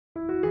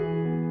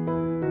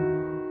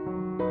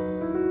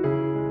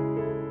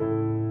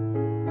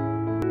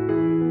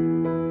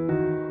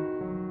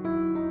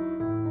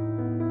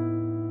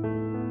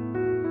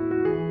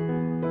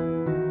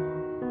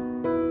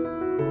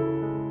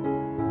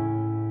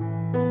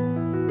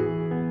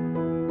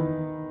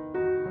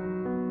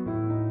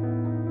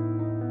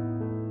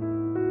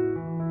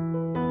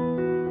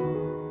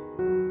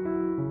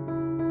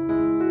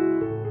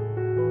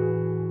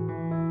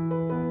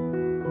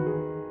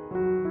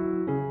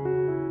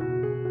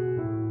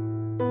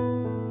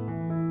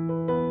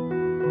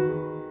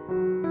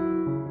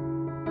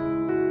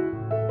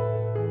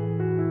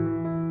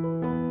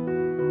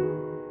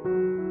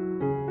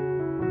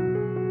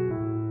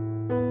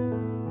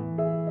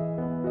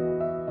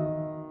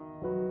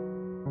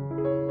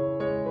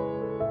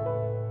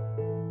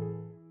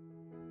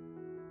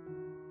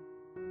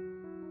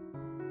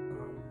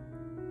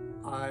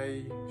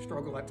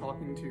struggle at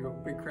talking to a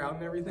big crowd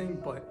and everything,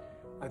 but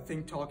I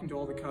think talking to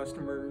all the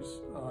customers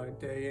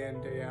day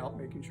in, day out,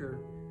 making sure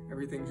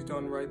everything's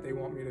done right, they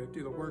want me to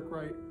do the work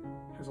right,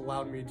 has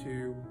allowed me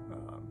to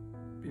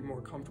be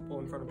more comfortable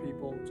in front of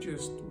people. It's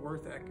just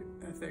work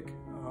ethic,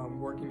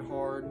 working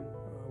hard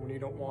when you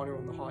don't want to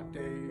on the hot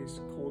days,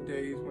 cold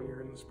days when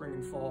you're in the spring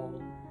and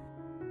fall.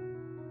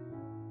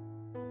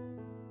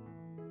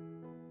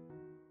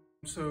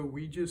 So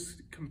we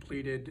just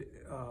completed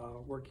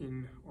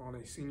working on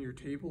a senior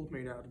table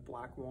made out of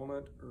black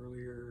walnut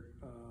earlier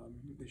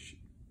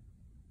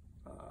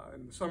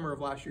in the summer of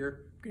last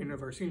year, beginning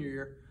of our senior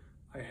year.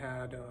 I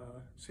had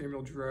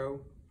Samuel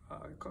Drew,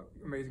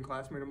 amazing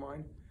classmate of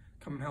mine,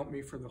 come and help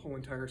me for the whole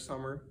entire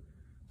summer.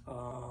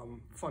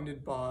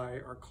 Funded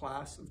by our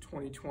class of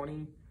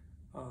 2020,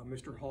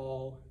 Mr.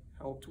 Hall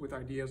helped with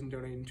ideas and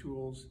donating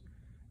tools,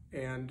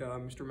 and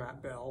Mr.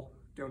 Matt Bell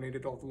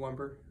donated all the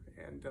lumber.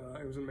 And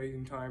it was an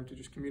amazing time to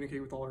just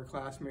communicate with all our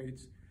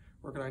classmates,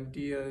 work on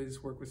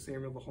ideas, work with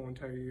Samuel the whole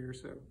entire year.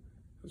 So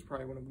it was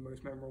probably one of the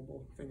most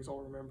memorable things I'll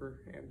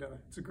remember. And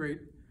it's a great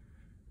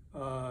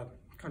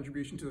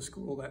contribution to the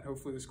school that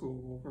hopefully the school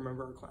will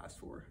remember our class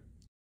for.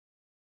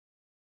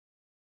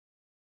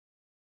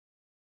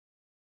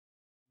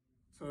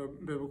 So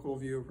biblical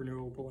view of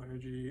renewable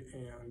energy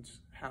and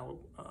how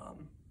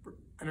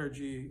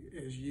energy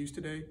is used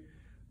today,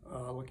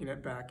 looking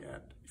back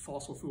at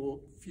fossil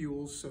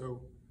fuels.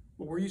 So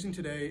what we're using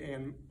today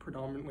and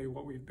predominantly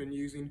what we've been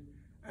using,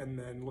 and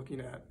then looking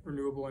at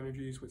renewable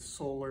energies with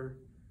solar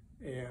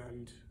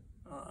and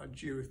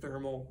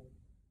geothermal.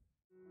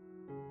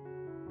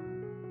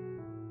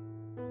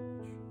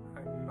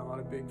 I'm not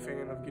a big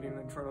fan of getting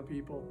in front of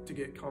people. To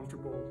get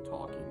comfortable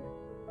talking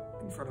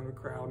in front of a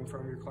crowd, in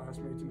front of your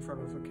classmates, in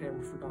front of a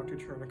camera for Dr.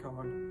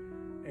 Chernikon,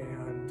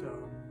 and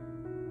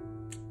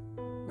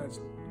that's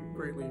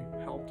greatly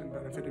helped and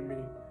benefited me.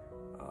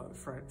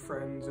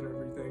 Friends and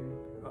everything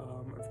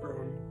I've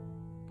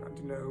gotten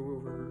to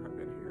know I've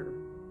been here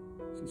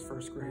since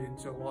first grade,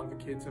 so a lot of the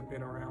kids have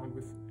been around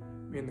with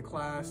me in the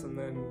class, and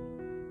then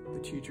the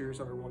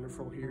teachers are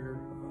wonderful here.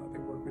 They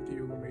work with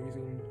you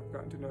amazing. I've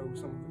gotten to know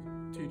some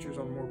of the teachers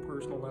on more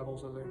personal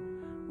levels as I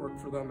work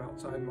for them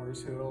outside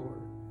Mars Hill, or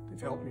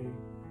they've helped me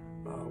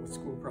with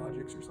school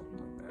projects or something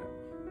like that.